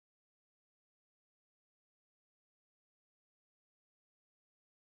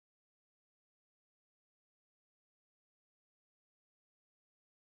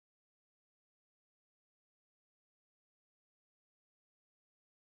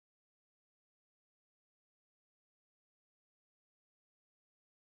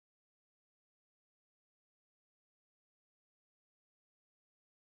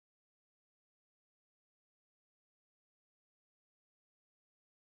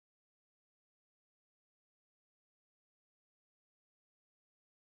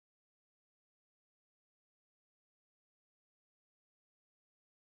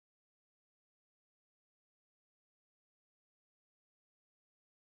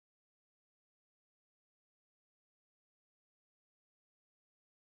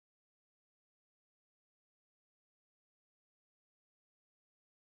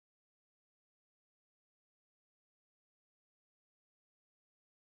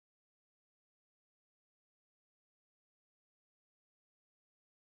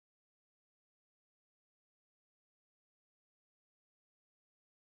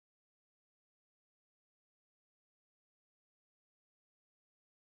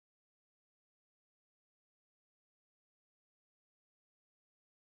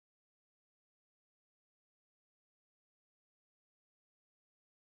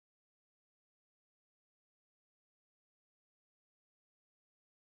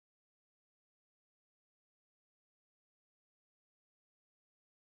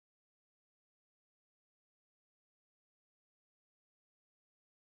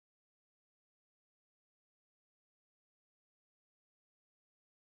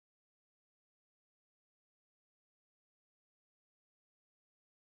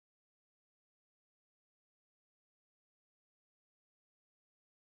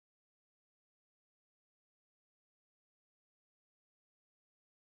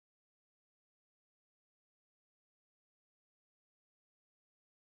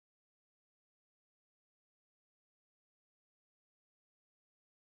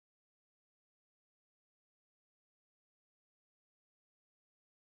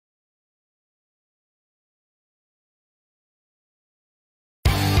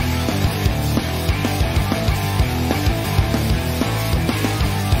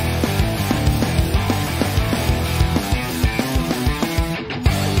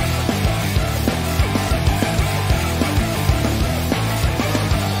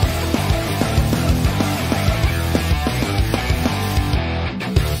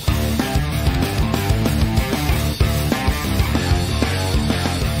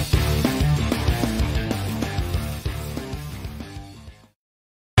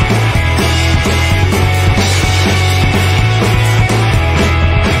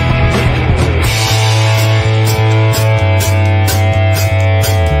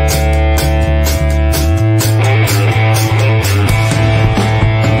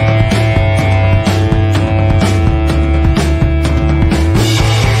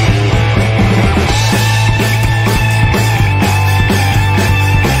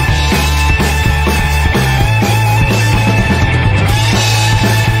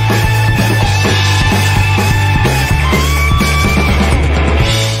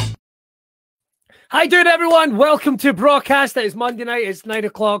doing, everyone? Welcome to Braw Cast. It is Monday night. It's 9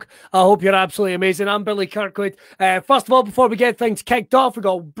 o'clock. I hope you're absolutely amazing. I'm Billy Kirkwood. First of all, before we get things kicked off, we've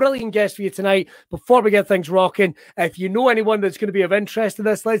got a brilliant guest for you tonight. Before we get things rocking, if you know anyone that's going to be of interest in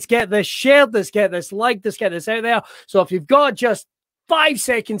this, let's get this shared, let's get this liked, let's get this out there. So if you've got just 5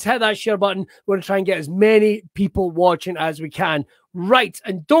 seconds, hit that share button. We're going to try and get as many people watching as we can. Right,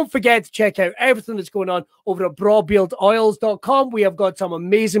 and don't forget to check out everything that's going on over at brawbeardoils.com. We have got some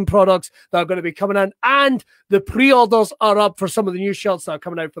amazing products that are going to be coming in, and the pre-orders are up for some of the new shirts that are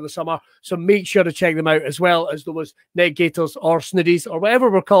coming out for the summer, so make sure to check them out, as well as those neck gaiters or sniddies or whatever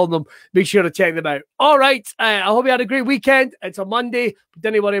we're calling them. Make sure to check them out. All right, I hope you had a great weekend. It's a Monday, but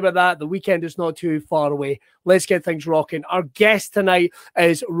don't worry about that. The weekend is not too far away. Let's get things rocking. Our guest tonight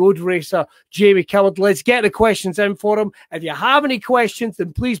is road racer Jamie Kirkwood. Let's get the questions in for him. If you have any questions,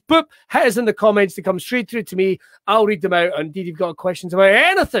 then please boop, hit us in the comments to come straight through to me. I'll read them out. And indeed, if you've got questions about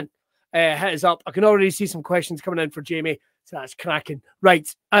anything, hit us up. I can already see some questions coming in for Jamie, so that's cracking. Right,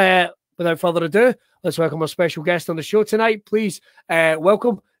 without further ado, let's welcome our special guest on the show tonight. Please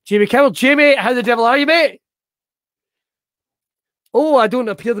welcome Jamie Kirkwood. Jamie, how the devil are you, mate? Oh, I don't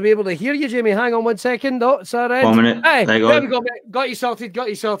appear to be able to hear you, Jamie. Hang on 1 second. Oh, sorry. 1 minute. Hey, there we go, mate. Got you sorted. Got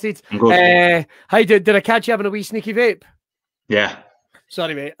you sorted. I'm good. How did I catch you having a wee sneaky vape? Yeah.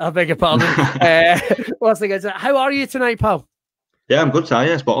 Sorry, mate. I beg your pardon. Last thing is, how are you tonight, pal? Yeah, I'm good, Si.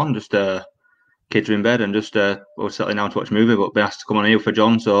 Yeah, spot on. Just kids are in bed and just we're settling down to watch a movie, but been asked to come on here for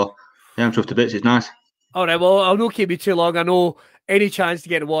John, so yeah, I'm chuffed to bits. It's nice. All right, well, I'll not keep you too long. I know any chance to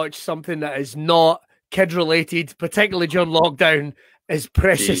get to watch something that is not kid related, particularly during lockdown, is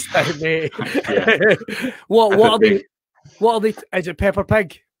precious time, mate. What are they? Is it Pepper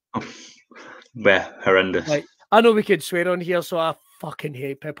Pig? Oh, yeah, horrendous. Like, I know we could swear on here, so I fucking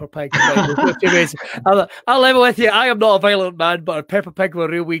hate Pepper Pig. I'll level with you. I am not a violent man, but if Pepper Pig were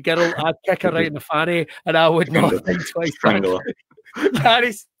a real wee girl, I'd kick her right in the fanny, and I would not think twice.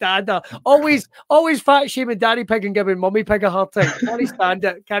 Can't stand her. Always fat shaming Daddy Pig and giving Mummy Pig a hard time. Can't stand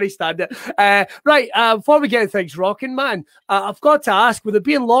it. Can't stand it. Right, before we get things rocking, man, I've got to ask, with it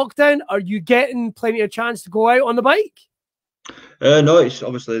being lockdown, are you getting plenty of chance to go out on the bike? No, it's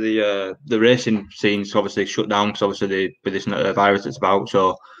obviously the racing scene's obviously shut down because obviously with this virus that's about,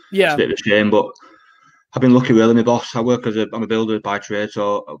 so yeah, it's a bit of a shame. But I've been lucky, really. My boss, I'm a builder by trade,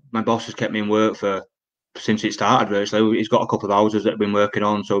 so my boss has kept me in work since it started. Really, he's got a couple of houses that I've been working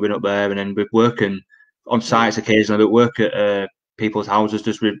on, so we've been up there, and then we're working on sites occasionally, but work at people's houses,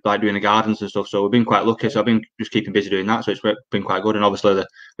 just like doing the gardens and stuff. So we've been quite lucky. So I've been just keeping busy doing that. So it's been quite good, and obviously with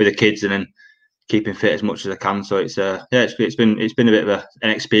the kids, and then keeping fit as much as I can. So it's it's been a bit of an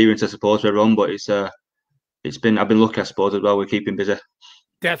experience, I suppose, for everyone. But I've been lucky, I suppose, as well. We're keeping busy.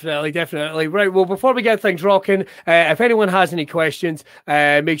 Definitely. Right, well, before we get things rocking, if anyone has any questions,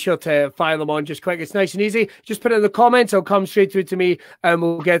 make sure to fire them on just quick. It's nice and easy. Just put it in the comments. It'll come straight through to me, and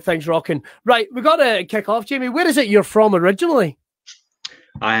we'll get things rocking. Right, we've got to kick off, Jamie. Where is it you're from originally?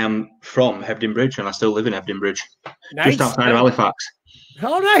 I am from Hebden Bridge, and I still live in Hebden Bridge, nice. Just outside of Halifax.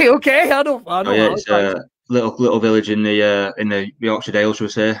 All right, okay. I know. Yeah, it's a little village in the Yorkshire Dales, shall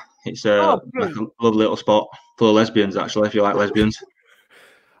we say. It's like a lovely little spot full of lesbians, actually, if you like lesbians.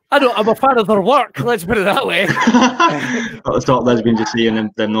 I'm a fan of their work, let's put it that way. Not the sort of lesbians you see in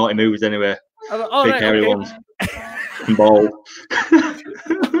them naughty movies, anyway. Big hairy ones. And bald.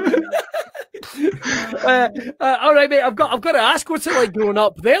 All right, mate. I've got to ask, what's it like growing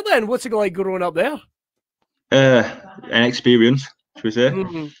up there? Then, what's it like growing up there? An experience, should we say?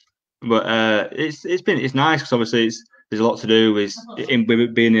 Mm-hmm. But it's nice because obviously there's a lot to do with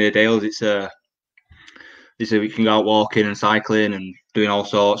being in the Dales. It's we can go out walking and cycling and doing all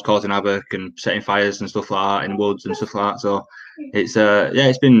sorts, causing havoc and setting fires and stuff like that in woods and stuff like that. So it's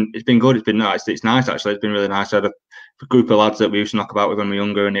it's been good. It's been nice. It's nice actually. It's been really nice. I had a group of lads that we used to knock about with when we were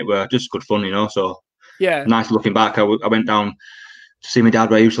younger, and it were just good fun, you know. So yeah, nice looking back. I went down to see my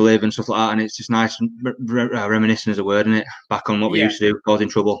dad where I used to live and stuff like that, and it's just nice. Reminiscing is a word, isn't it? Back on what we used to do, causing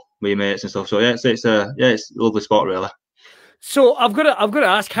trouble with your mates and stuff. So yeah, it's a lovely spot, really. So I've got to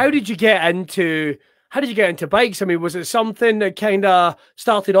ask, how did you get into bikes? I mean, was it something that kind of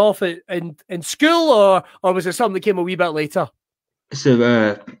started off in school, or was it something that came a wee bit later? It's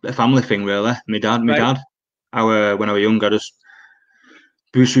a family thing, really. My dad. When I was young,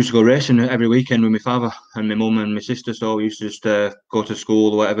 we used to go racing every weekend with my father and my mum and my sister. So we used to just go to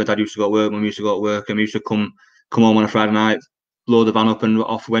school or whatever. Dad used to go to work, mum used to go to work, and we used to come home on a Friday night, load the van up, and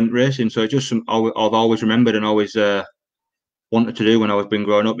off went racing. So it's just I've always remembered and always wanted to do when I was been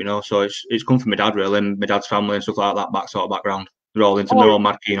growing up, you know. So it's come from my dad, really, and my dad's family and stuff like that, sort of background. They're all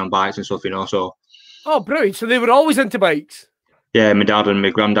mad keen on bikes and stuff, you know. So brilliant. So they were always into bikes. Yeah, my dad and my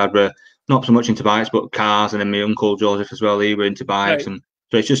granddad were not so much into bikes, but cars, and then my uncle Joseph as well. He were into bikes, and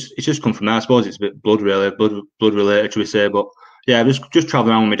so it's just come from there. I suppose it's a bit blood related, should we say? But yeah, just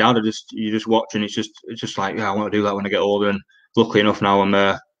traveling around with my dad. You just watching. It's just like, yeah, I want to do that when I get older. And luckily enough now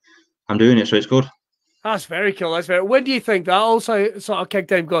I'm doing it, so it's good. That's very cool. That's very. When do you think that also sort of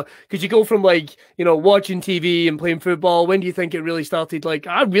kicked in? Because you go from like, you know, watching TV and playing football. When do you think it really started? Like,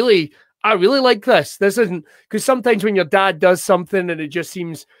 I really like this. This isn't, because sometimes when your dad does something and it just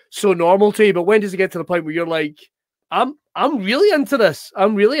seems so normal to you, but when does it get to the point where you're like, I'm really into this.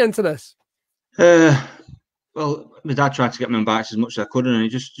 I'm really into this. Well, my dad tried to get me on bikes as much as I could,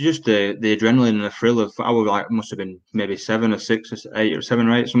 and just the adrenaline and the thrill of, I was like, must have been maybe 7 or 6 or 8 or 7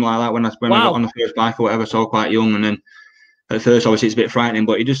 or 8, something like that when I got on the first bike or whatever. So I was quite young, and then at first obviously it's a bit frightening,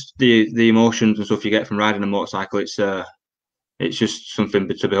 but you just the emotions and stuff you get from riding a motorcycle, it's just something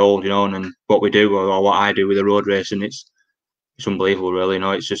to behold, you know. And then what we do, or what I do with the road racing, it's unbelievable, really. You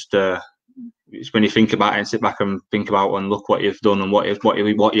know, it's just it's when you think about it and sit back and think about and look what you've done and what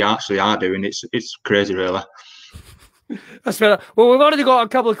you actually are doing. It's crazy, really. That's fair. Well, we've already got a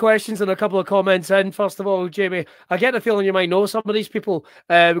couple of questions and a couple of comments in. First of all, Jamie, I get the feeling you might know some of these people.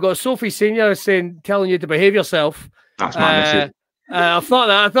 We've got Sophie Senior telling you to behave yourself. That's my message. I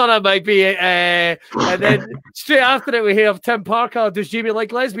thought that might be it. And then straight after it, we have Tim Parker. Does Jamie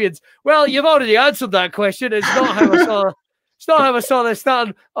like lesbians? Well, you've already answered that question. It's not how I saw. It's not how I saw this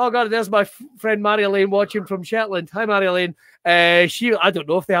starting. Oh God, there's my friend Mary Elaine watching from Shetland. Hi, Mary Elaine. I don't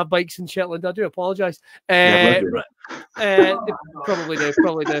know if they have bikes in Shetland. I do apologise. They probably do.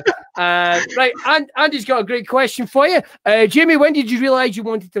 Right, and Andy's got a great question for you. Jamie, when did you realise you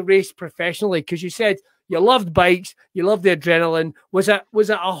wanted to race professionally? Because you said you loved bikes, you loved the adrenaline. Was it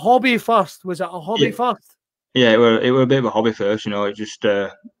a hobby first? First? Yeah, it were a bit of a hobby first. You know, it just I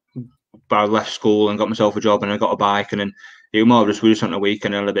left school and got myself a job and I got a bike, and then it was more just we just on a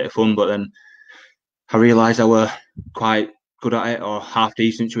weekend and had a bit of fun. But then I realised I were quite good at it, or half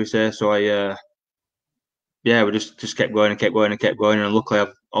decent, should we say? So we just kept going and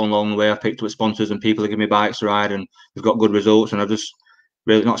luckily along the way I picked up sponsors and people that give me bikes to ride, and we've got good results, and I've just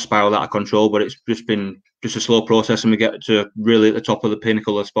really not spiraled out of control, but it's just been just a slow process, and we get to really at the top of the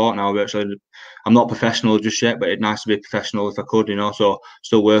pinnacle of sport now. Virtually, I'm not professional just yet, but it's nice to be professional if I could, you know. So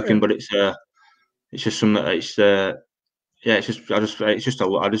still working, but it's just something. I just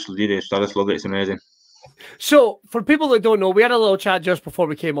love it. It's amazing. So, for people that don't know, we had a little chat just before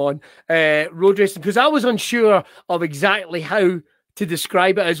we came on road racing, because I was unsure of exactly how to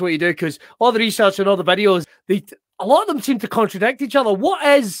describe it as what you do, because all the research and all the videos, a lot of them seem to contradict each other. What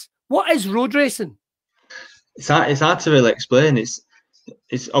is road racing? It's hard to really explain. It's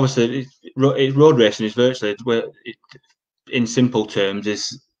obviously road racing is virtually, in simple terms,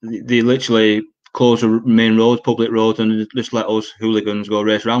 is they literally close the main roads, public roads, and just let us hooligans go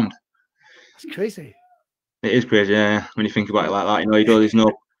race around. That's crazy. It is crazy, yeah. When you think about it like that, you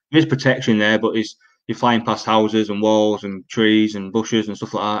know, there's protection there, but you're flying past houses and walls and trees and bushes and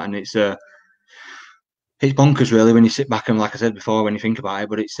stuff like that, and it's bonkers really when you sit back and, like I said before, when you think about it.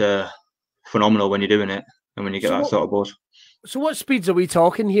 But it's phenomenal when you're doing it and when you get that sort of buzz. So what speeds are we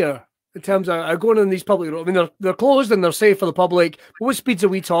talking here in terms of going on these public roads? I mean, they're closed and they're safe for the public. But what speeds are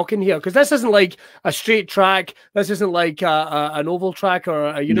we talking here? Because this isn't like a straight track. This isn't like an oval track or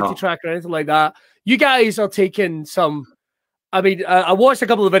a unity track or anything like that. You guys are taking some. I mean, I watched a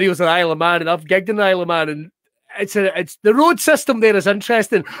couple of videos of the Isle of Man, and I've gigged in the Isle of Man, and it's the road system there is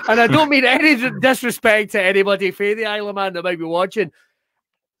interesting. And I don't mean any disrespect to anybody for the Isle of Man that might be watching.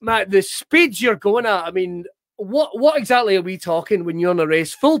 Matt, the speeds you're going at, I mean, what exactly are we talking when you're on a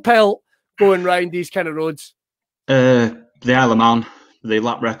race? Full pelt going round these kind of roads? The Isle of Man, the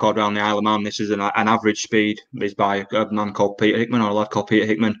lap record around the Isle of Man, this is an average speed is by a man called Peter Hickman, or a lad called Peter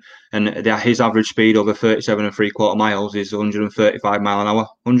Hickman, and his average speed over 37 3/4 miles is 135 mile an hour,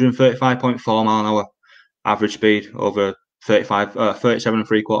 135.4 mile an hour average speed over 37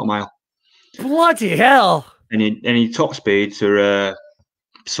 3/4 mile. Bloody hell! Any top speeds are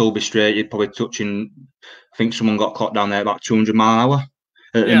Sulby Straight, you're probably touching, I think someone got clocked down there about 200 mile an hour.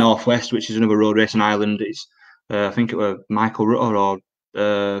 At the Northwest, which is another road racing island, it's I think it was Michael Rutter or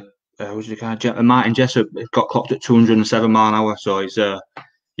who's the guy? Martin Jessup got clocked at 207 mile an hour. So it's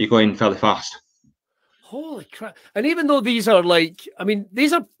you're going fairly fast. Holy crap! And even though these are like, I mean,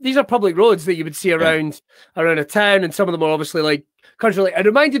 these are public roads that you would see around a town, and some of them are obviously like country. It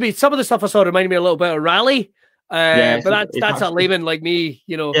reminded me, some of the stuff I saw reminded me a little bit of rally. But that's a layman like me,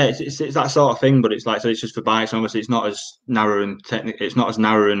 you know. Yeah, it's that sort of thing, but it's like, so it's just for bikes. And obviously, it's not as narrow and it's not as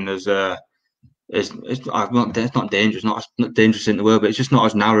narrowing as it's not dangerous, not dangerous in the world, but it's just not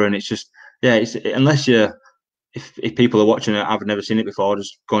as narrow, and it's just unless you're if people are watching it, I've never seen it before,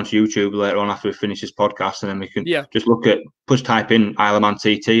 just go onto YouTube later on after we finish this podcast, and then we can just look at, type in Isle of Man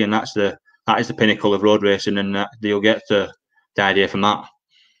TT, and that is the pinnacle of road racing, and you'll get the idea from that.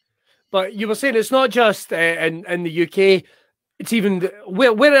 But you were saying it's not just in the UK. It's even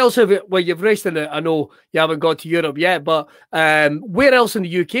where else have it? Well, you've raced in it. I know you haven't got to Europe yet, but where else in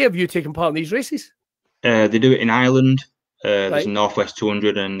the UK have you taken part in these races? They do it in Ireland. There's a Northwest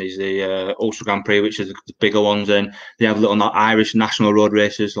 200, and there's the Ulster Grand Prix, which is the bigger ones. And they have little Irish national road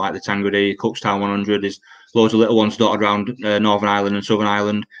races like the Tangrady, Cookstown 100. There's loads of little ones dotted around Northern Ireland and Southern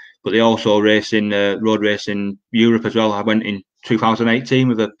Ireland. But they also race in road race in Europe as well. I went in 2018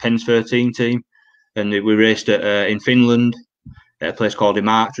 with a Pens 13 team, and we raced in Finland at a place called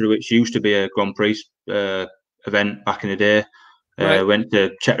Imatra, which used to be a Grand Prix event back in the day. Went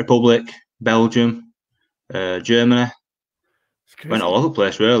to Czech Republic, Belgium, Germany. Went all over the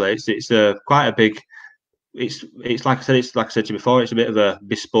place really. It's quite a big. It's like I said to you before. It's a bit of a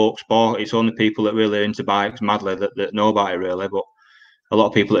bespoke sport. It's only people that really are into bikes madly that know about it really. But a lot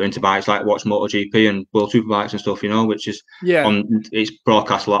of people that are into bikes like watch MotoGP and World Superbikes and stuff, which is it's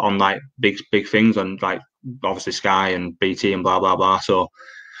broadcast a lot on like big things on like obviously Sky and BT and blah blah blah. So,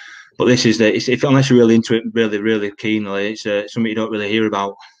 but this is if unless you're really into it, really keenly, it's something you don't really hear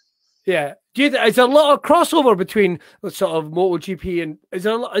about. Yeah. Is there a lot of crossover between sort of MotoGP and is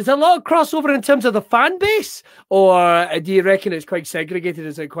there a lot of crossover in terms of the fan base, or do you reckon it's quite segregated?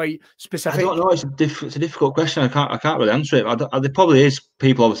 Is it quite specific? I don't know. It's a difficult question. I can't really answer it. There probably is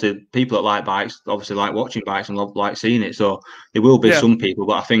people that like bikes, obviously like watching bikes and like seeing it. So there will be some people,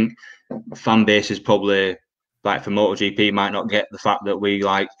 but I think fan base is probably like for MotoGP might not get the fact that we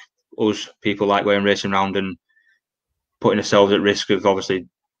like us people like going racing around and putting ourselves at risk of obviously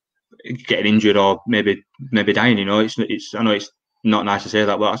getting injured or maybe dying. It's I know it's not nice to say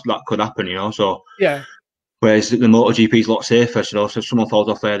that, but that could happen. So whereas the MotoGP is a lot safer. So if someone falls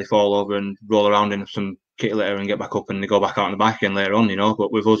off there, they fall over and roll around in some kit litter and get back up and they go back out on the bike again later on.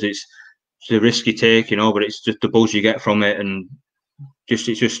 But with us, it's a risk you take. But it's just the buzz you get from it, and it's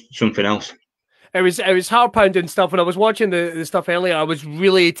just something else. It was heart pounding stuff. When I was watching the stuff earlier, I was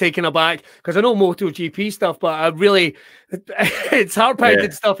really taken aback because I know MotoGP stuff, but it's heart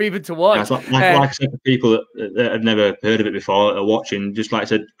pounding stuff even to watch. Yeah, like I said, for people that have never heard of it before are watching, just like I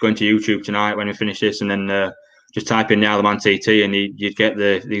said, going to YouTube tonight when we finish this, and then just type in the Isle of Man TT, and you'd get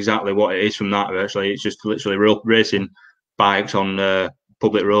exactly what it is from that. Actually, it's just literally real racing bikes on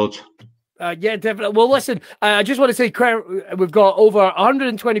public roads. Yeah, definitely. Well, listen, I just want to say we've got over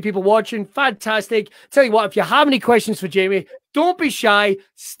 120 people watching. Fantastic. Tell you what, if you have any questions for Jamie, don't be shy.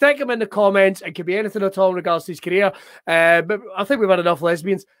 Stick them in the comments. It could be anything at all in regards to his career. But I think we've had enough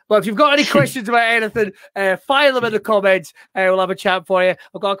lesbians. But if you've got any questions about anything, file them in the comments. We'll have a chat for you.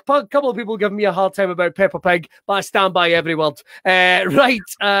 I've got a couple of people giving me a hard time about Peppa Pig, but I stand by every word.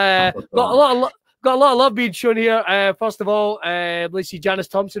 Got a lot of love being shown here. First of all, let's see, Janice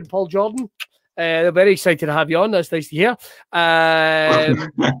Thompson, Paul Jordan. They're very excited to have you on. That's nice to hear.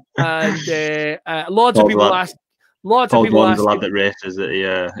 And lots of people ask. Lots of people ask. The lad that races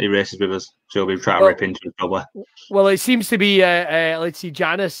he races with us, so we'll try to rip into it probably. Well, it seems to be. Let's see,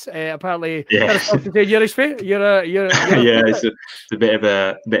 Janice. Apparently, you're his favorite. Yeah, it's a bit of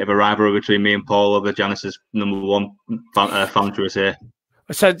a rivalry between me and Paul over Janice's #1 fan to us here.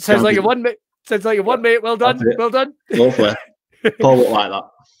 Sounds like a one, mate. Sounds like a one, mate. Well done. Well done. Hopefully. Paul looked like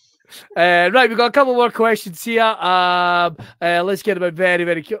that. Right, we've got a couple more questions here. Let's get them out very,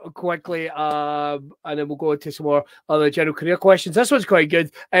 very quickly, and then we'll go into some more other general career questions. This one's quite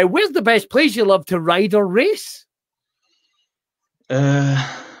good. Where's the best place you love to ride or race? The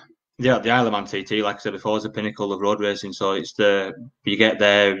Isle of Man TT, like I said before, is the pinnacle of road racing. So it's you get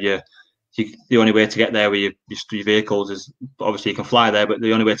there, the only way to get there with your vehicles is obviously you can fly there, but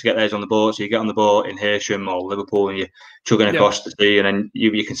the only way to get there is on the boat. So you get on the boat in Hersham or Liverpool and you're chugging across the sea, and then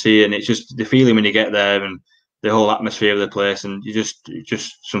you can see it, and it's just the feeling when you get there and the whole atmosphere of the place, and it's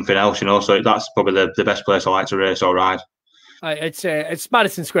just something else, So that's probably the best place I like to race or ride. It's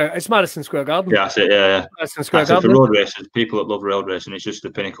Madison Square. It's Madison Square Garden. Yeah, that's it. Yeah. Madison Square Garden. For road racers, people that love road racing, it's just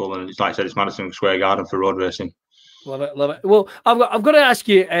the pinnacle, and it's like I said, it's Madison Square Garden for road racing. Love it, love it. Well, I've got to ask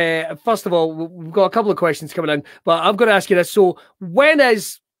you. First of all, we've got a couple of questions coming in, but I've got to ask you this. So, when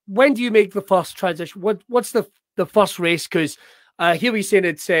do you make the first transition? What's the first race? Because here we're saying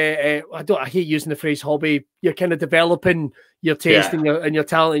it's. I hate using the phrase hobby. You're kind of developing your taste and your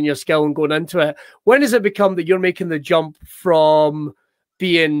talent and your skill and going into it. When does it become that you're making the jump from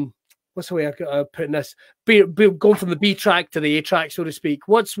being, what's the way I'm putting this? Going from the B track to the A track, so to speak.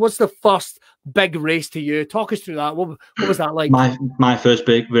 What's the first big race to you? Talk us through that. What was that like? My first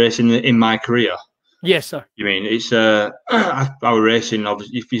big race in my career. Yes, sir. You mean it's our racing?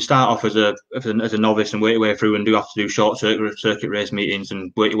 Obviously, if you start off as a novice and work your way through and do have to do short circuit race meetings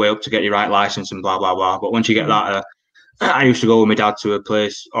and work your way up to get your right license and blah blah blah. But once you get that, I used to go with my dad to a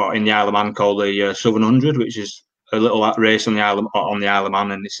place in the Isle of Man called the Southern 100, which is a little race on the Isle of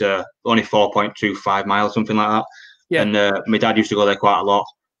Man, and it's only 4.25 miles, something like that. Yeah. And my dad used to go there quite a lot,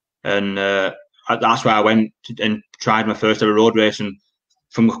 and that's where I went and tried my first ever road race. And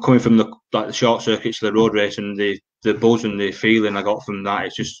coming from the short circuits to the road race, and the buzz and the feeling I got from that,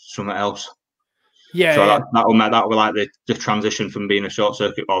 it's just something else. Yeah. So that will like the transition from being a short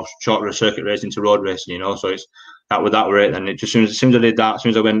circuit or shorter circuit racing to road racing, you know. So it's that were it. And it just as soon as I did that, as soon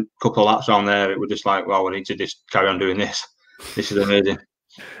as I went a couple of laps on there, it was just like, well, we need to just carry on doing this. This is amazing.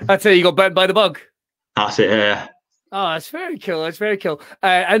 That's it. You got bitten by the bug. That's it. Yeah. Oh, that's very cool. That's very cool.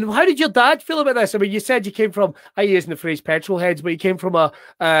 And how did your dad feel about this? I mean, you said you came from, I using the phrase petrol heads, but you came from a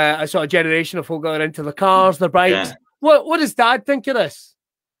sort of generation of folk going into the cars, the bikes. Yeah. What does Dad think of this?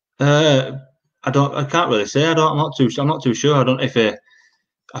 I can't really say. I'm not too sure. I don't know if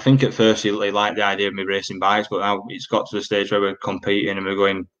I think at first he liked the idea of me racing bikes, but now it's got to the stage where we're competing and we're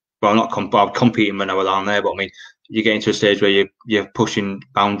going. Well, not competing when I was down there, but I mean, you're getting to a stage where you're pushing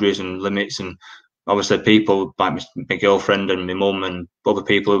boundaries and limits, and obviously people like my girlfriend and my mum and other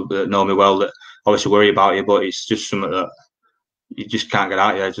people that know me well that obviously worry about you, but it's just something that you just can't get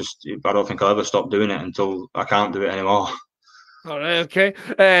out of. I don't think I'll ever stop doing it until I can't do it anymore. All right, okay.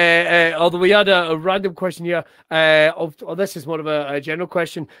 Although we had a random question here. This is more of a general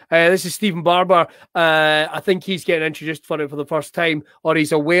question. This is Stephen Barber. I think he's getting introduced for it for the first time, or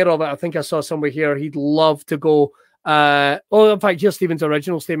he's aware of it. I think I saw somewhere here. He'd love to go. In fact, here's Stephen's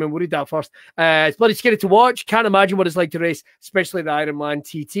original statement. We'll read that first. It's bloody scary to watch. Can't imagine what it's like to race, especially the Ironman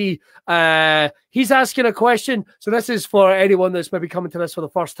TT. He's asking a question. So this is for anyone that's maybe coming to this for the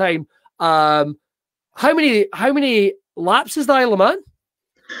first time. How many laps is the Isle of Man?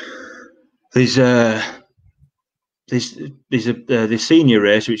 There's the senior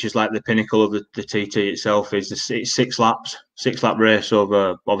race, which is like the pinnacle of the TT itself. It's 6 lap race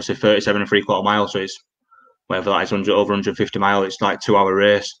over obviously 37 3/4 miles. So it's whatever that is, over 150 miles. It's like 2-hour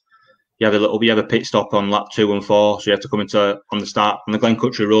race. You have a pit stop on lap 2 and 4, so you have to come on the start on the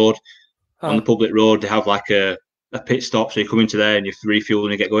Glencountry Road. On the public road, they have like a pit stop, so you come into there and you refuel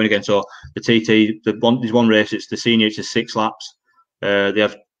and you get going again. So the TT, there's one race, it's the senior, it's 6 laps. They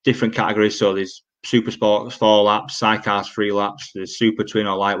have different categories, so there's super sports 4 laps, sidecars 3 laps, there's super twin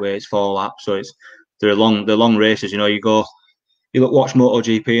or lightweights 4 laps. So they're long races. You know, you watch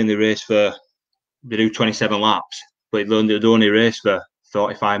MotoGP and they do 27 laps, but they only race for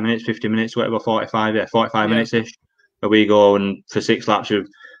 45 minutes, 50 minutes, whatever, 45 minutes ish. But we go and for 6 laps you're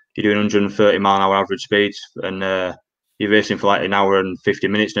doing 130 mile an hour average speeds, and you're racing for like an hour and 50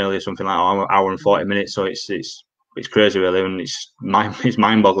 minutes nearly, or something like that, hour and 40 minutes. So it's crazy really, and it's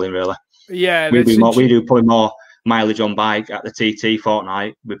mind boggling really. Yeah, we do probably more mileage on bike at the TT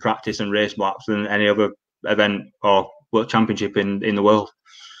fortnight. We practice and race laps than any other event or world championship in the world.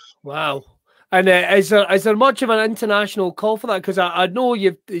 Like And is there much of an international call for that? Because I know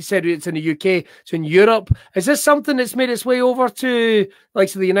you said it's in the UK, so in Europe. Is this something that's made its way over to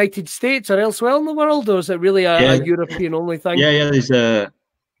like the United States or elsewhere in the world, or is it really a European only thing? Yeah.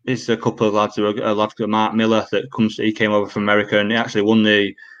 There's a couple of lads. A lad called Mark Miller he came over from America and he actually won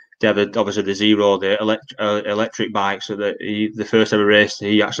they have obviously the Zero, the electric bike. So the first ever race,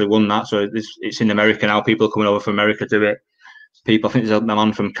 he actually won that. So it's in America now. People are coming over from America to do it. I think there's a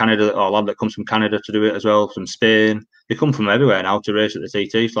man from Canada or a lad that comes from Canada to do it as well, from Spain. They come from everywhere now to race at the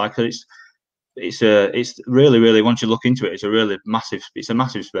TT. So like it's really, really, once you look into it, it's a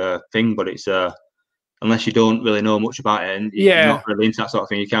massive thing. But it's unless you don't really know much about it and you're not really into that sort of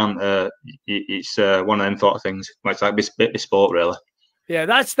thing, you can't. It's one of them sort of things. It's like a bit of sport, really. Yeah,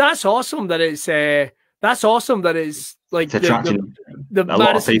 that's awesome. That's awesome that it's like it's attracting the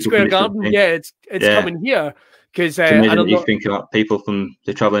Madison Square Garden. Yeah, it's coming here. Because you think about people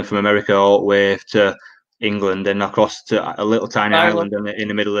they're traveling from America all the way to England and across to a little tiny island in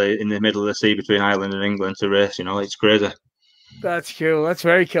the middle of the sea between Ireland and England to race. You know, it's crazy. That's cool. That's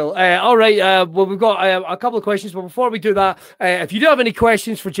very cool. All right. Well, we've got a couple of questions, but before we do that, if you do have any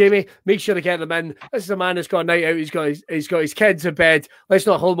questions for Jamie, make sure to get them in. This is a man that's got a night out. He's got his kids in bed. Let's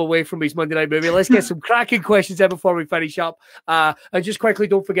not hold him away from his Monday night movie. Let's get some cracking questions in before we finish up. And just quickly,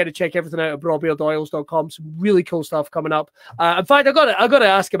 don't forget to check everything out at brawbeardoils.com. Some really cool stuff coming up. In fact, I got to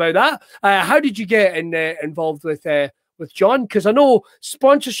ask about that. How did you get involved with John? Because I know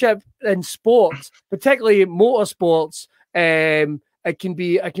sponsorship in sports, particularly motorsports. It can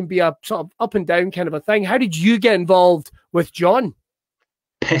be a sort of up and down kind of a thing. How did you get involved with John?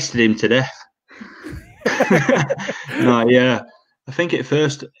 Pestered him to death. No, yeah. I think at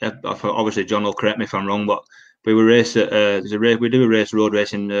first, obviously John will correct me if I'm wrong, but we were race at there's a race we do a road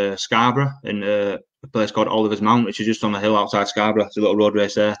race in Scarborough in a place called Oliver's Mount, which is just on the hill outside Scarborough. It's a little road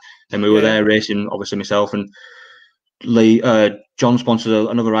race there, and we were there racing. Obviously myself and Lee. John sponsored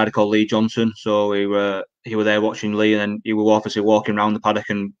another rider called Lee Johnson, so he were there watching Lee, and then he was obviously walking around the paddock,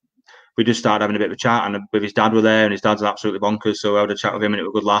 and we just started having a bit of a chat, and with his dad were there, and his dad's absolutely bonkers, so I had a chat with him, and it was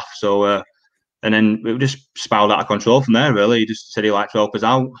a good laugh. So. And then it just spiraled out of control from there, really. He just said he liked to help us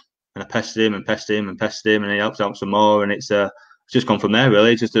out. And I pestered him and pestered him and pestered him, and he helped out some more. And it's just gone from there,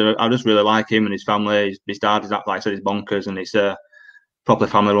 really. I just really like him and his family. His dad is, like I said, he's bonkers, and it's a proper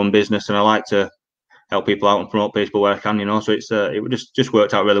family-run business. And I like to help people out and promote people where I can, So it just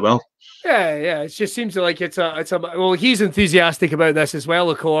worked out really well. Yeah. It just seems like well, he's enthusiastic about this as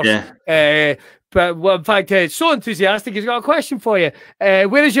well, of course. Yeah. But in fact, so enthusiastic, he's got a question for you.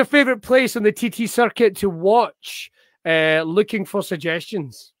 Where is your favourite place on the TT circuit to watch? Looking for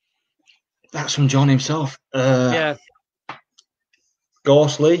suggestions. That's from John himself. Yeah.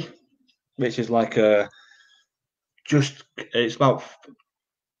 Gorsley, which is like it's about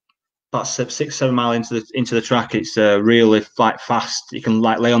 6-7 miles into the track. It's really like fast. You can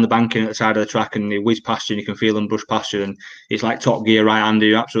like lay on the banking at the side of the track and you whiz past you and you can feel them brush past you, and it's like Top Gear right hander.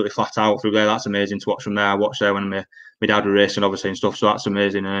 You're absolutely flat out through there. That's amazing to watch from there. I watched there when my dad was racing obviously and stuff, so that's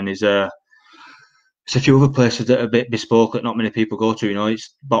amazing. And there's a few other places that are a bit bespoke that not many people go to.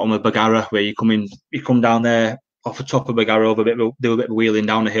 It's bottom of Bagara where you come down there off the top of Bagara over do a bit of wheeling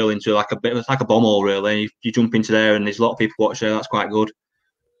down the hill into like a bomb hole really. You jump into there and there's a lot of people watch there. That's quite good.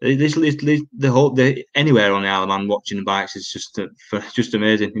 Anywhere on the Isle of Man watching the bikes is just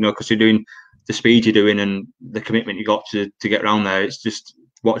amazing, because you're doing the speed you're doing and the commitment you got to get around there. It's just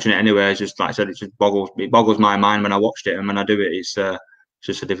watching it anywhere. It's just like I said, it boggles my mind when I watched it, and when I do it, it's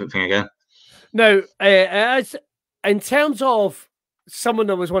just a different thing again. Now, as in terms of someone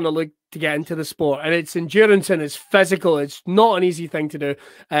that was wanting to look to get into the sport, and it's endurance and it's physical, it's not an easy thing to do.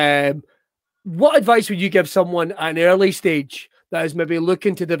 What advice would you give someone at an early stage that is maybe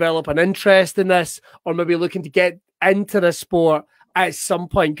looking to develop an interest in this, or maybe looking to get into the sport at some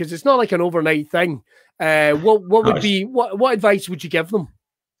point? Because it's not like an overnight thing. What advice would you give them?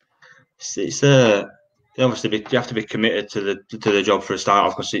 It's obviously you have to be committed to the job for a start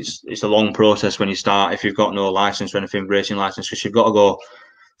off, because it's a long process when you start. If you've got no license or anything, racing license, because you've got to go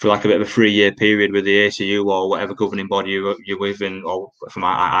for like a bit of a 3-year period with the ACU or whatever governing body you're with, or from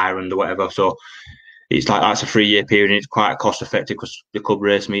Ireland or whatever. So it's like that's a 3-year period, and it's quite cost effective because the club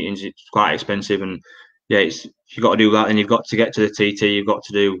race meetings, it's quite expensive, and you've got to do that, and you've got to get to the TT, you've got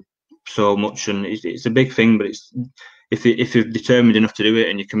to do so much, and it's a big thing. But if you're determined enough to do it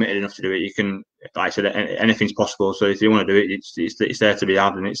and you're committed enough to do it, you can, like I said, anything's possible. So if you want to do it, it's there to be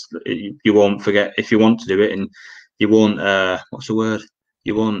had, and you won't forget if you want to do it, and you won't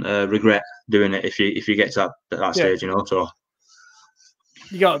you won't regret doing it if you get to that stage, So.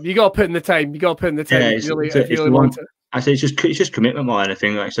 You got to put in the time. You got to put in the time if you really want it. I say it's just commitment more than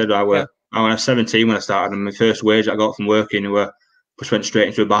anything. Like I said, I was 17 when I started, and my first wage I got from working just went straight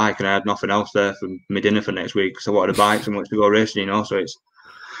into a bike, and I had nothing else there for my dinner for next week because I wanted a bike and wanted to go racing. So it's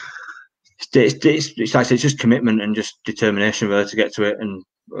like I said, it's just commitment and just determination really to get to it. And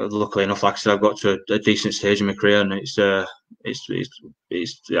luckily enough, like I said, I've got to a decent stage in my career, and it's like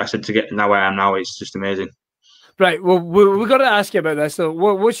I said, to get now where I am now, it's just amazing. Right. Well, we've got to ask you about this. So,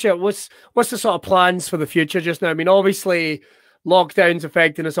 what's the sort of plans for the future just now? I mean, obviously, lockdown's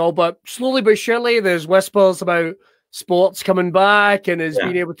affecting us all, but slowly but surely, there's whispers about sports coming back and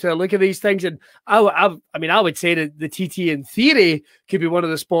being able to look at these things. And I would say that the TT in theory could be one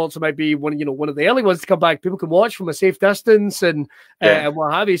of the sports that might be one of the early ones to come back. People can watch from a safe distance and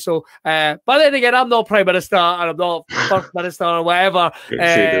what have you. So, but then again, I'm not Prime Minister and I'm not First Minister or whatever.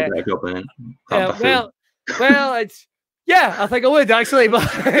 Well, it's I think I would actually, but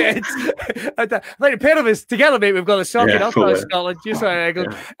I think a pair of us together, mate, we've got a circuit up in Scotland. Just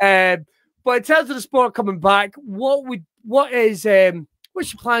but in terms of the sport coming back, what's your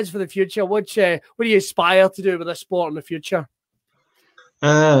plans for the future? What do you aspire to do with the sport in the future?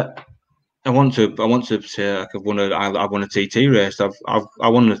 I want to say like I've won a TT race.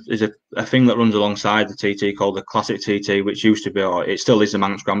 There's a thing that runs alongside the TT called the Classic TT, which used to be, or it still is, the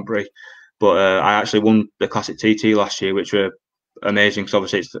Manx Grand Prix. But I actually won the Classic TT last year, which were amazing because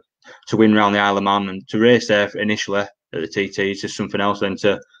obviously it's to win around the Isle of Man, and to race there initially at the TT is just something else. Then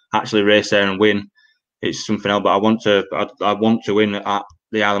to actually race there and win, it's something else. But I want to win at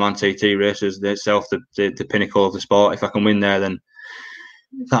the Isle of Man TT races itself, the pinnacle of the sport. If I can win there, then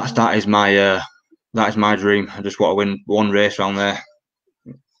that is my dream. I just want to win one race around there.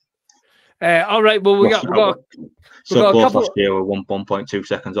 All right. Well, we got a couple. Last year were 1.2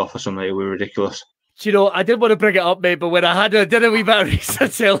 seconds off or something. It was ridiculous. Do you know, I did want to bring it up, mate, but when I did a wee bit of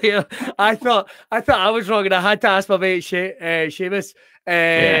research earlier, I thought I was wrong, and I had to ask my mate Seamus,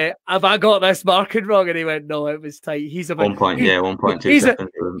 have I got this marking wrong? And he went, no, it was tight. He's a big 1.2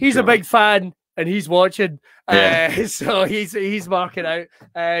 seconds. He's a big fan, and he's watching. So he's marking out.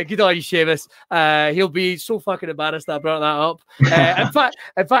 Good on you, Seamus. He'll be so fucking embarrassed that I brought that up. In fact,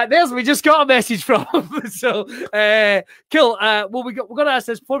 we just got a message from him. So cool. Well, we're going to ask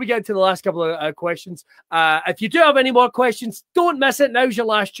this before we get into the last couple of questions. If you do have any more questions, don't miss it. Now's your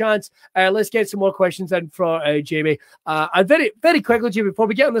last chance. Let's get some more questions in for Jamie. And very, very quickly, Jamie, before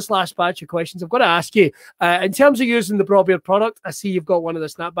we get on this last batch of questions, I've got to ask you, in terms of using the Braw Beard product, I see you've got one of the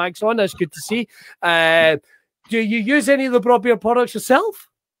snapbacks on. That's good to see. Do you use any of the Braw Beard products yourself?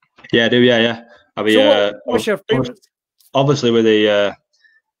 Yeah, I do. Yeah. I mean, what's your favourite? Obviously, with the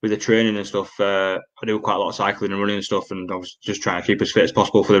training and stuff, I do quite a lot of cycling and running and stuff, and I was just trying to keep as fit as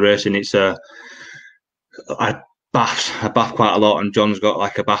possible for the racing. It's I bath quite a lot, and John's got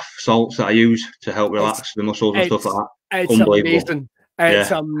like a bath salts that I use to help relax the muscles and stuff like that. It's amazing.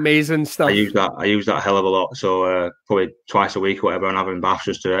 It's amazing stuff. I use that a hell of a lot. So probably twice a week or whatever, and having baths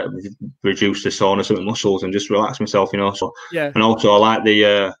just to reduce the soreness of the muscles and just relax myself, you know. So and also I like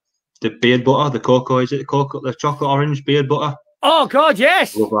the beard butter, the cocoa. Is it the cocoa, the chocolate orange beard butter? Oh God,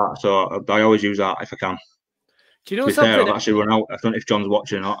 yes. Love that. So I always use that if I can. Do you know something? I've actually run out. I don't know if John's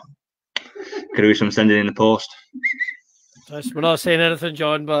watching or not. Could do some sending in the post. We're not saying anything,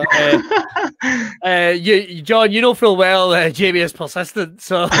 John, but John, you know full well Jamie is persistent,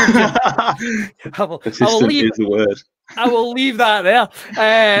 so persistent is the word. I will leave that there.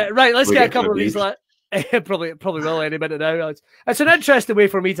 Right, let's get a couple of these. Probably will any minute now. It's an interesting way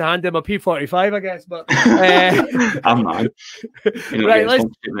for me to hand him a P45, I guess. But I'm not. Right,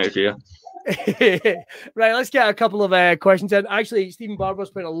 right, let's get a couple of questions in. Actually, Stephen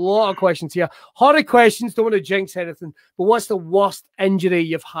Barber's put a lot of questions here. Horrid questions, don't want to jinx anything, but what's the worst injury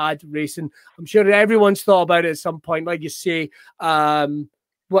you've had racing? I'm sure everyone's thought about it at some point, like you say.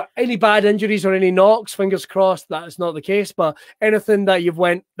 Any bad injuries or any knocks? Fingers crossed that is not the case, but anything that you've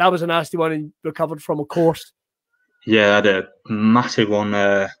went, that was a nasty one and recovered from a course? Yeah, I had a massive one,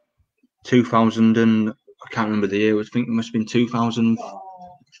 2000 and I can't remember the year, I think it must have been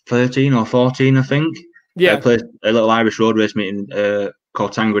 2013 or 14, I think. Yeah. I played a little Irish road race meeting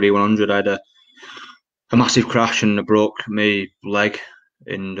called Tangrady 100. I had a massive crash and I broke my leg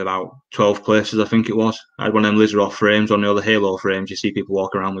in about 12 places, I think it was. I had one of them lizard off frames on the other halo frames. You see people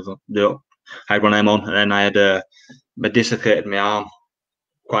walk around with them. I had one of them on, and then I had I dislocated my arm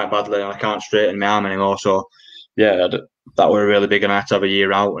quite badly, and I can't straighten my arm anymore. So, yeah, that were really big, and I had to have a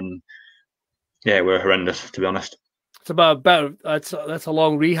year out, and yeah, it were horrendous, to be honest. It's about that's a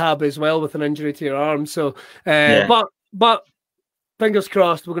long rehab as well with an injury to your arm. So, but fingers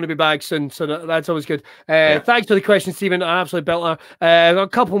crossed, we're going to be back soon. So that's always good. Thanks for the question, Stephen. I absolutely built her. Got a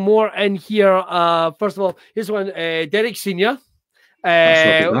couple more in here. First of all, here's one. Derek Senior.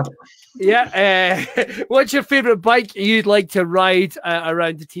 What's your favourite bike you'd like to ride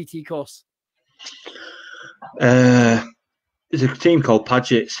around the TT course? There's a team called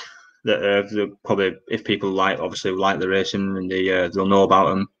Padgett's that probably, if people like the racing, and they'll know about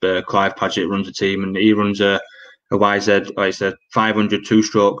them. Clive Padgett runs a team, and he runs a YZ, it's a 500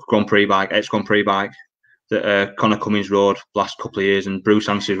 two-stroke Grand Prix bike, ex-Grand Prix bike that Connor Cummins rode last couple of years, and Bruce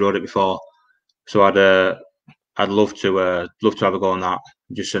Anstey rode it before. So I'd love to have a go on that.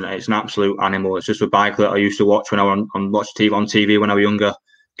 It's an absolute animal. It's just a bike that I used to watch when I was on TV when I was younger.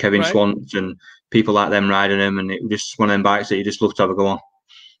 Kevin Swantz and people like them riding them, and it was just one of them bikes that you just love to have a go on.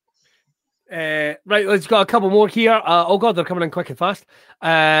 Right, let's got a couple more here. Oh God, they're coming in quick and fast. Go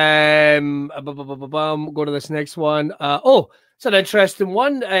to this next one. It's an interesting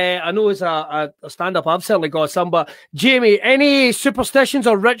one. I know it's a stand-up. I've certainly got some, but Jamie, any superstitions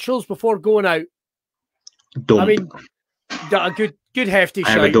or rituals before going out? Dump. I mean, a good hefty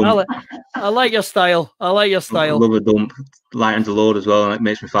shite. I like your style. I love a dump. Lighten to load as well, and it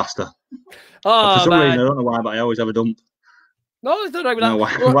makes me faster. Oh, for some reason, I don't know why, but I always have a dump. No, it's not right with that.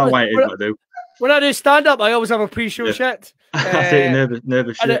 Why it is what I do. When I do stand-up, I always have a pre-show shit. I think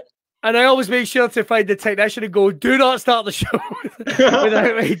nervous shit. And I always make sure to find the technician and go, do not start the show.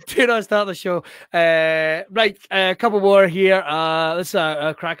 Without me, do not start the show. Right, a couple more here. This is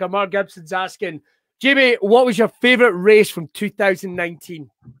a cracker. Mark Gibson's asking, Jamie, what was your favourite race from 2019?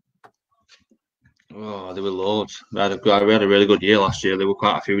 Oh, there were loads. We had a really good year last year. There were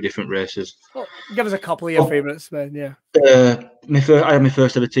quite a few different races. Oh, give us a couple of your favourites, man. Yeah. I had my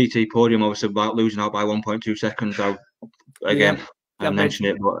first ever TT podium, obviously, about losing out by 1.2 seconds. mention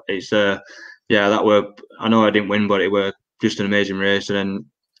it, but it's yeah, that were, I know I didn't win, but it were just an amazing race. And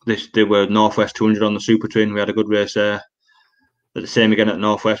then they were Northwest 200 on the Super Twin. We had a good race there. But the same again at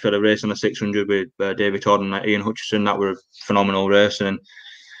Northwest, we had a race on the 600 with David Todd and Ian Hutchison. That were a phenomenal race. And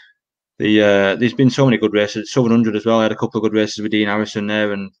there's been so many good races. 700 as well. I had a couple of good races with Dean Harrison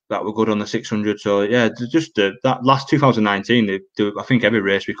there, and that were good on the 600. So yeah, just that last 2019, I think every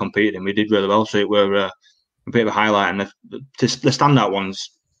race we competed in, we did really well. So it were a bit of a highlight. And the standout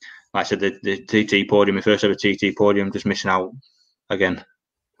ones, like I said, the TT podium, my first ever TT podium, just missing out again.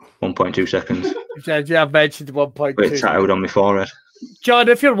 1.2 seconds. Yeah, I've mentioned 1.2. Bit tattooed on my forehead. John,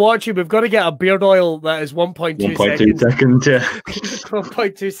 if you're watching, we've got to get a beard oil that is 1.2 seconds. 1.2 seconds, yeah.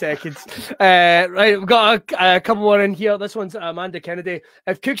 1.2 seconds. Right, we've got a couple more in here. This one's Amanda Kennedy.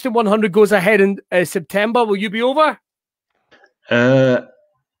 If Cookston 100 goes ahead in September, will you be over?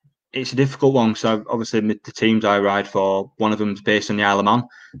 It's a difficult one. So obviously the teams I ride for, one of them's based on the Isle of Man.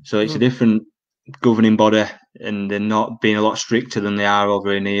 So it's a different governing body, and they're not being a lot stricter than they are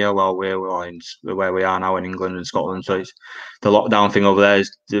over in here. Well, where we are now in England and Scotland. So it's the lockdown thing over there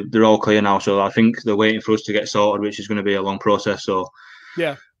is they're all clear now. So I think they're waiting for us to get sorted, which is going to be a long process. So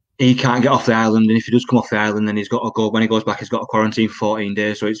yeah, he can't get off the island, and if he does come off the island, then he's got to go. When he goes back, he's got to quarantine for 14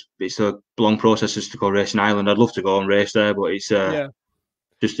 days. So it's a long process to go racing Ireland. I'd love to go and race there, but it's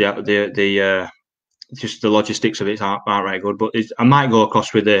just just the logistics of it aren't right good. But I might go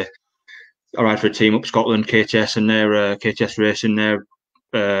across with I ride for a team up Scotland, KHS, and their KHS Racing there.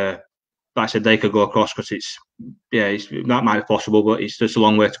 Like I said, they could go across because that might be possible, but it's just a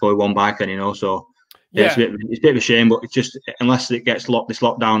long way to go with one bike, then, you know. So it's a bit of a shame, but it's just unless it gets this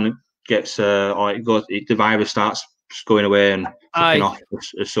lockdown gets or it goes, the virus starts going away and fucking off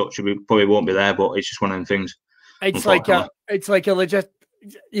as such, we probably won't be there. But it's just one of them things. It's like a legit.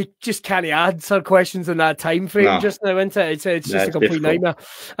 You just can't answer questions in that time frame just now, isn't it? It's just a complete nightmare.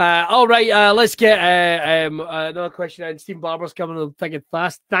 All right, let's get another question. And Stephen Barber's coming. I'm thinking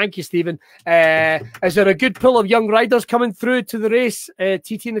fast. Thank you, Stephen. Is there a good pool of young riders coming through to the race,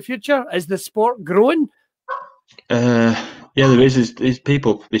 TT, in the future? Is the sport growing? Yeah, there is. There's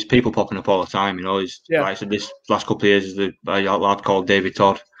people popping up all the time. You know, like I said, this last couple of years, is a lad called David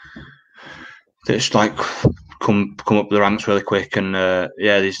Todd. That's like come up the ranks really quick, and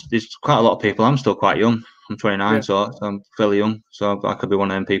there's quite a lot of people. I'm still quite young. I'm 29, so I'm fairly young. So I could be one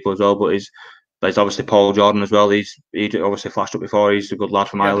of them people as well. But there's obviously Paul Jordan as well. He obviously flashed up before. He's a good lad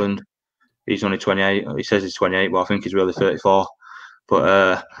from Ireland. He's only 28. He says he's 28, but I think he's really 34.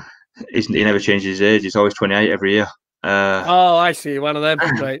 But he never changes his age. He's always 28 every year. I see, one of them,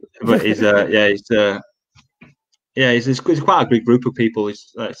 right? But he's quite a big group of people.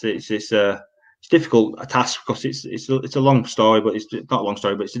 It's difficult a task because it's a long story, but it's not a long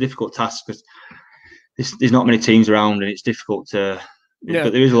story, but it's a difficult task because there's not many teams around, and it's difficult to. Yeah.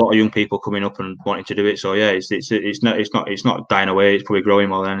 But there is a lot of young people coming up and wanting to do it. So yeah, it's not dying away. It's probably growing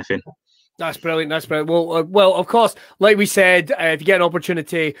more than anything. That's brilliant. That's brilliant. Well, of course, like we said, if you get an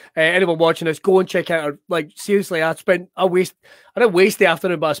opportunity, anyone watching this, go and check out. Seriously, I didn't waste the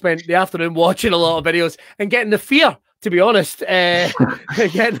afternoon, but I spent the afternoon watching a lot of videos and getting the fear. To be honest, I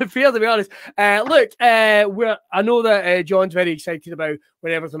know that John's very excited about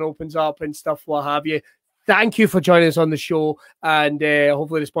when everything opens up and stuff, what have you. Thank you for joining us on the show, and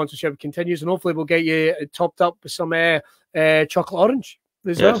hopefully the sponsorship continues, and hopefully we'll get you topped up with some chocolate orange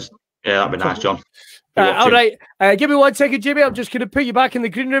as well. Yeah, that'd be nice, John. All right, give me 1 second, Jimmy. I'm just going to put you back in the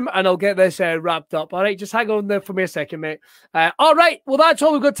green room and I'll get this wrapped up. All right, just hang on there for me a second, mate. All right, well, that's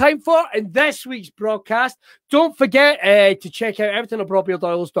all we've got time for in this week's broadcast. Don't forget to check out everything at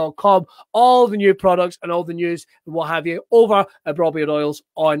brawbeardoils.com, all the new products and all the news and what have you over at Braw Beard Oils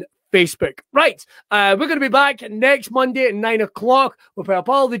on Facebook. Right, we're going to be back next Monday at 9 o'clock. We'll put up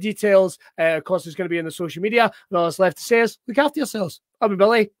all the details. Of course, it's going to be in the social media. And all that's left to say is look after yourselves. I'll be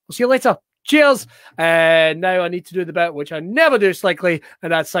Billy. We'll see you later. Cheers. Now I need to do the bit, which I never do slickly,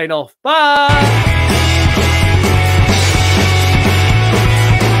 and that's sign off. Bye.